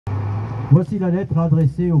Voici la lettre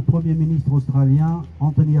adressée au Premier ministre australien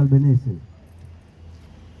Anthony Albanese.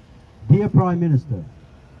 Dear Prime Minister,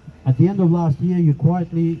 at the end of last year you quite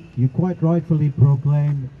rightfully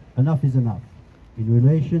proclaimed enough is enough in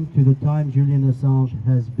relation to the time Julian Assange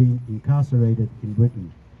has been incarcerated in Britain,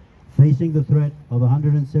 facing the threat of a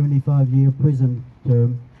 175-year prison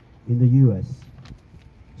term in the US.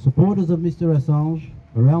 Supporters of Mr. Assange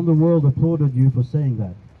around the world applauded you for saying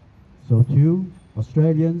that. So too,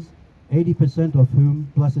 Australians, 80% of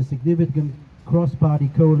whom, plus a significant cross-party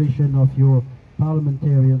coalition of your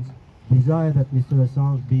parliamentarians, desire that Mr.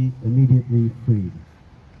 Assange be immediately freed.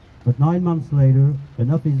 But 9 months later,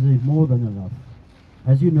 enough is more than enough.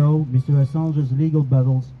 As you know, Mr. Assange's legal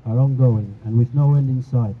battles are ongoing and with no end in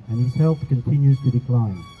sight, and his health continues to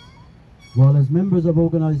decline. While as members of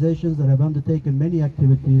organizations that have undertaken many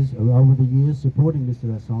activities over the years supporting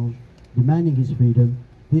Mr. Assange, demanding his freedom,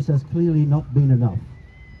 this has clearly not been enough,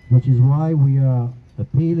 which is why we are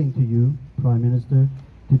appealing to you, Prime Minister,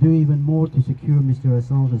 to do even more to secure Mr.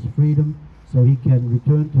 Assange's freedom so he can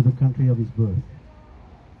return to the country of his birth.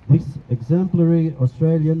 This exemplary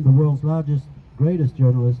Australian, the world's greatest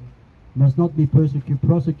journalist, must not be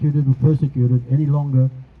prosecuted any longer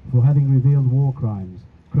for having revealed war crimes,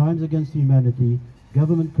 crimes against humanity,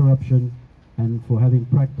 government corruption, and for having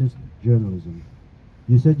practiced journalism.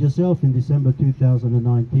 You said yourself in December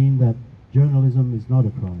 2019 that journalism is not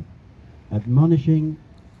a crime, admonishing,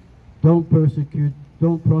 don't prosecute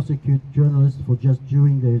journalists for just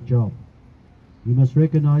doing their job. You must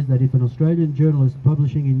recognize that if an Australian journalist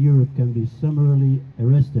publishing in Europe can be summarily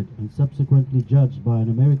arrested and subsequently judged by an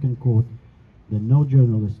American court, then no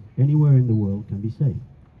journalist anywhere in the world can be safe.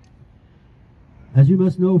 As you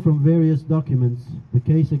must know from various documents, the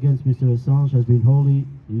case against Mr. Assange has been wholly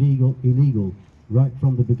illegal right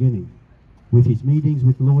from the beginning, with his meetings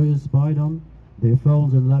with lawyers spied on, their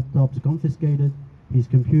phones and laptops confiscated, his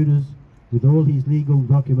computers with all his legal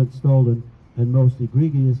documents stolen, and most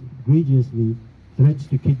egregiously threats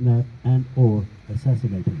to kidnap and or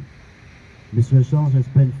assassinate him. Mr. Assange has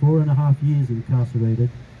spent 4.5 years incarcerated,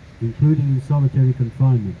 including in solitary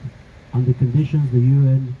confinement, under conditions the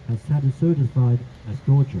UN has certified as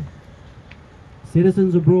torture.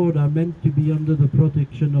 Citizens abroad are meant to be under the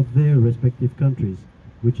protection of their respective countries,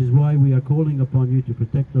 which is why we are calling upon you to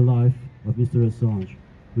protect the life of Mr. Assange,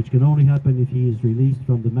 which can only happen if he is released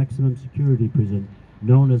from the maximum security prison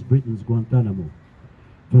known as Britain's Guantanamo.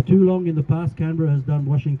 For too long in the past, Canberra has done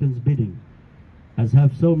Washington's bidding, as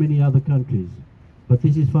have so many other countries. But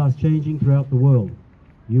this is fast changing throughout the world.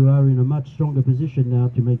 You are in a much stronger position now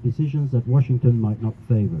to make decisions that Washington might not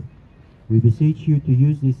favor. We beseech you to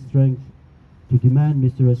use this strength to demand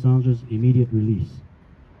Mr. Assange's immediate release.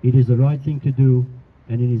 It is the right thing to do,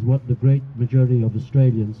 and it is what the great majority of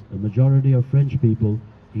Australians, a majority of French people,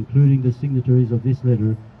 including the signatories of this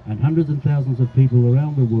letter, and hundreds and thousands of people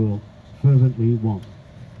around the world fervently want.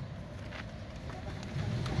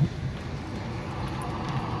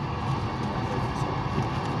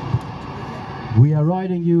 We are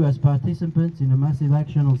writing you as participants in a massive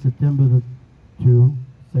action on September the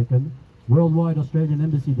 2nd, Worldwide Australian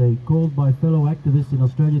Embassy Day, called by fellow activists in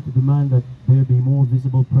Australia to demand that there be more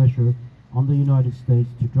visible pressure on the United States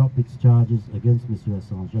to drop its charges against Mr.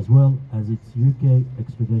 Assange, as well as its UK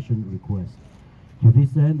extradition request. To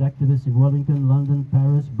this end, activists in Wellington, London,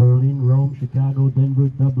 Paris, Berlin, Rome, Chicago, Denver,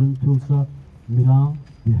 Dublin, Tulsa, Milan,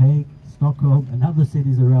 The Hague, Stockholm, and other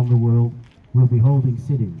cities around the world will be holding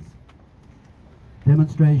sittings,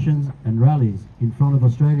 demonstrations and rallies in front of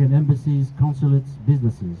Australian embassies, consulates,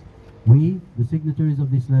 businesses. We, the signatories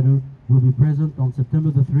of this letter, will be present on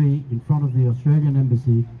September the 3rd in front of the Australian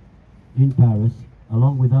Embassy in Paris,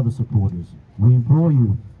 along with other supporters. We implore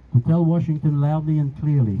you to tell Washington loudly and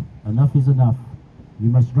clearly, enough is enough. You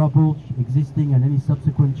must drop all existing and any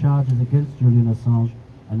subsequent charges against Julian Assange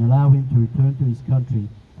and allow him to return to his country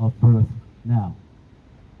of birth now.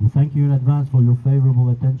 We thank you in advance for your favorable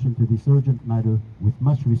attention to this urgent matter. With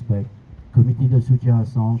much respect, Comité de soutien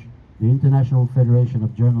Assange, the International Federation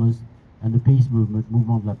of Journalists, and the peace movement,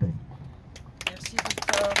 Mouvement de la paix. Merci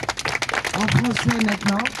Victor. En français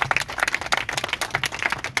maintenant.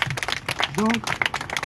 Donc,